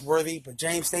podcast worthy. But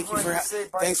James, thanks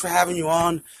for having you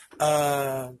on.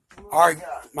 All right,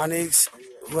 my niggas,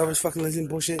 whoever's fucking listening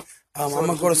bullshit. I'm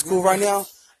gonna go to school right now.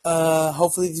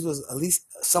 Hopefully this was at least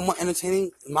somewhat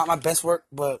entertaining. Not my best work,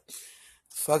 but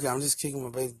fuck it, I'm just kicking my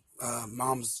baby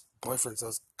mom's boyfriend, so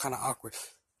it's kind of awkward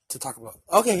to talk about.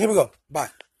 Okay, here we go. Bye.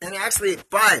 And actually,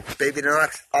 bye, baby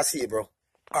Knox. I'll see you, bro.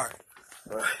 All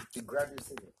right. You grab your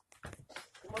cigarette.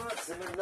 Come on,